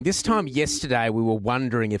This time yesterday, we were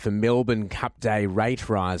wondering if a Melbourne Cup Day rate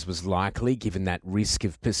rise was likely, given that risk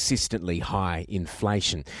of persistently high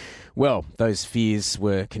inflation. Well, those fears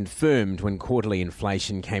were confirmed when quarterly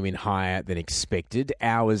inflation came in higher than expected,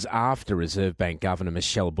 hours after Reserve Bank Governor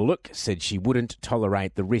Michele Bullock said she wouldn't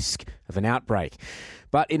tolerate the risk of an outbreak.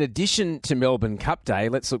 But in addition to Melbourne Cup Day,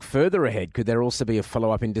 let's look further ahead. Could there also be a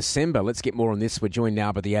follow-up in December? Let's get more on this. We're joined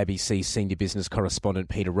now by the ABC senior business correspondent,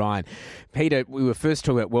 Peter Ryan. Peter, we were first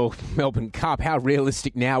talking about, Melbourne Cup. How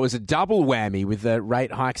realistic now is a double whammy with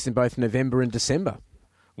rate hikes in both November and December?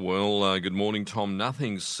 Well, good morning, Tom.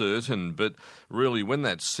 Nothing's certain, but really when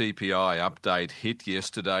that CPI update hit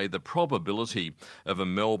yesterday, the probability of a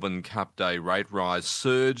Melbourne Cup Day rate rise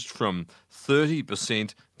surged from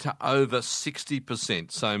 30% to over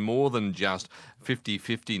 60%, so more than just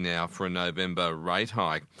 50-50 now for a November rate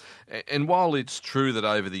hike. And while it's true that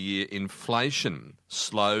over the year inflation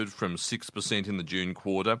slowed from 6% in the June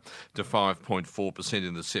quarter to 5.4%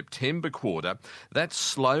 in the September quarter, that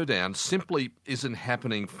slowdown simply isn't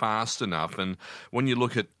happening fast enough. And when you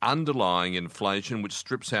look at underlying inflation, which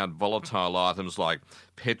strips out volatile items like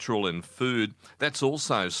petrol and food, that's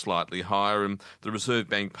also slightly higher, and the Reserve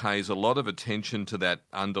Bank pays a lot of attention to that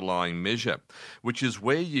underlying measure, which is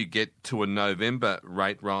where you get to a November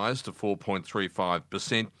rate rise to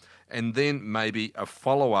 4.35% and then maybe a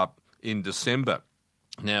follow-up in December.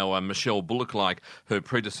 Now, Michele Bullock, like her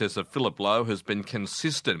predecessor Philip Lowe, has been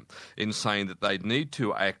consistent in saying that they need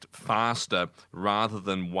to act faster rather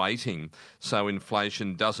than waiting so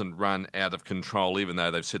inflation doesn't run out of control, even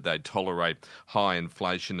though they've said they'd tolerate high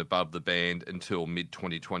inflation above the band until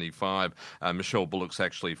mid-2025. Michele Bullock's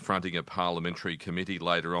actually fronting a parliamentary committee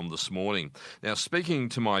later on this morning. Now, speaking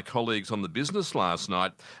to my colleagues on the business last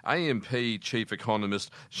night, AMP Chief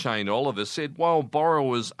Economist Shane Oliver said while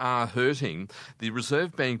borrowers are hurting, the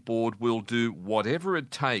Reserve Bank Board will do whatever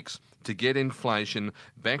it takes to get inflation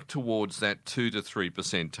back towards that 2 to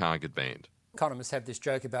 3% target band. Economists have this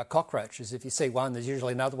joke about cockroaches. If you see one, there's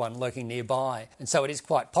usually another one lurking nearby. And so it is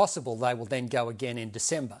quite possible they will then go again in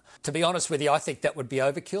December. To be honest with you, I think that would be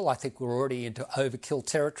overkill. I think we're already into overkill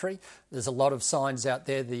territory. There's a lot of signs out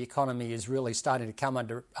there the economy is really starting to come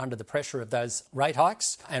under the pressure of those rate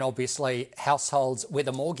hikes. And obviously households with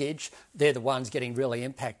a mortgage, they're the ones getting really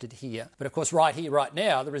impacted here. But of course, right here, right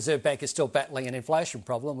now, the Reserve Bank is still battling an inflation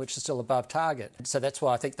problem, which is still above target. So that's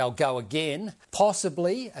why I think they'll go again,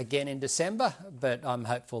 possibly again in December. But I'm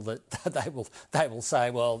hopeful that they will say,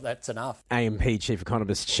 well, that's enough. AMP Chief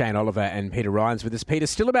Economist Shane Oliver and Peter Ryan's with us. Peter,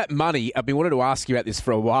 still about money. I've been wanting to ask you about this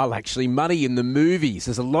for a while, actually. Money in the movies.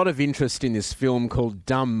 There's a lot of interest in this film called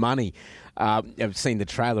Dumb Money. I've seen the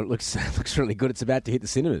trailer. It looks really good. It's about to hit the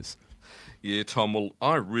cinemas. Yeah, Tom, well,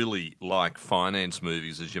 I really like finance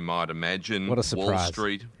movies, as you might imagine. What a surprise. Wall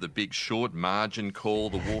Street, The Big Short, Margin Call,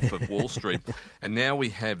 The Wolf of Wall Street. And now we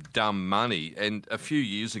have Dumb Money. And a few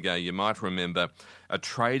years ago, you might remember a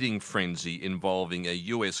trading frenzy involving a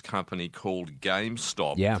US company called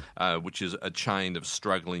GameStop, which is a chain of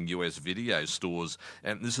struggling US video stores.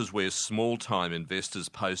 And this is where small-time investors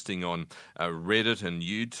posting on Reddit and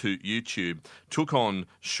YouTube took on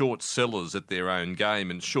short sellers at their own game.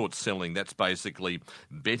 And short selling, that's basically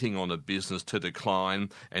betting on a business to decline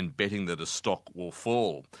and betting that a stock will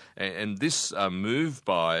fall. And this move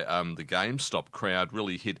by the GameStop crowd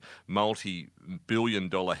really hit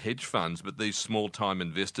multi-billion-dollar hedge funds, but these small-time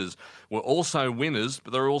investors were also winners,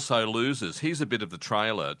 but they're also losers. Here's a bit of the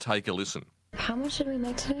trailer. Take a listen. How much did we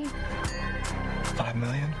make today? 5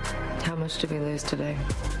 million. How much did we lose today?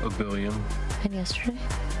 $1 billion. And yesterday?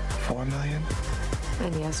 4 million.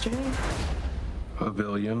 And yesterday? $1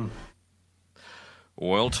 billion.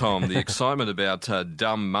 Well, Tom, the excitement about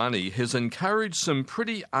Dumb Money has encouraged some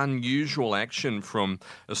pretty unusual action from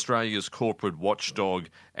Australia's corporate watchdog,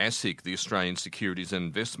 ASIC, the Australian Securities and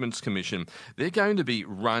Investments Commission. They're going to be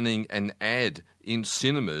running an ad in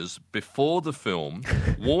cinemas before the film,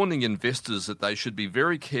 warning investors that they should be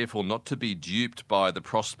very careful not to be duped by the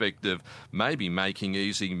prospect of maybe making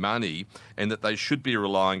easy money, and that they should be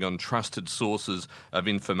relying on trusted sources of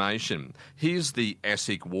information. Here's the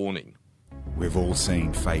ASIC warning. We've all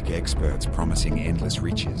seen fake experts promising endless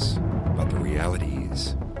riches, but the reality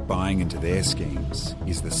is, buying into their schemes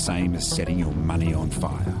is the same as setting your money on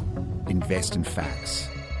fire. Invest in facts.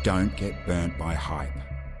 Don't get burnt by hype.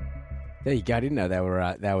 There you go. I didn't know they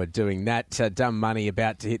were doing that. Dumb Money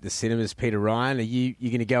about to hit the cinemas. Peter Ryan, are you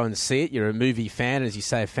going to go and see it? You're a movie fan, as you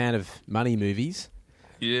say, a fan of money movies.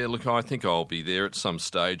 Yeah, look, I think I'll be there at some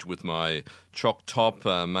stage with my choc top,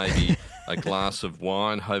 maybe a glass of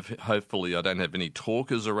wine. Hopefully I don't have any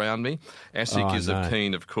talkers around me. ASIC is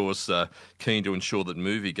keen to ensure that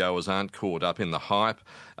moviegoers aren't caught up in the hype.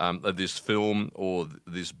 of this film or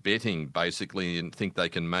this betting, basically, and think they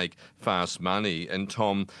can make fast money. And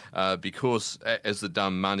Tom, because as the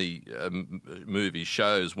Dumb Money movie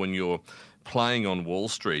shows, when you're playing on Wall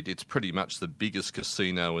Street, it's pretty much the biggest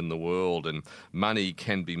casino in the world, and money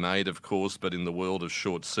can be made, of course, but in the world of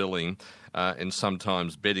short selling and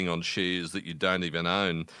sometimes betting on shares that you don't even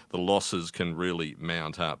own, the losses can really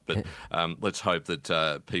mount up. But let's hope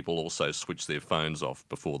that people also switch their phones off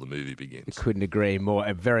before the movie begins. Couldn't agree more.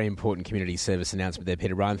 A very important community service announcement there,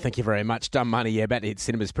 Peter Ryan. Thank you very much. Dumb Money, about to hit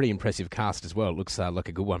cinemas. Pretty impressive cast as well. Looks like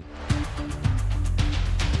a good one.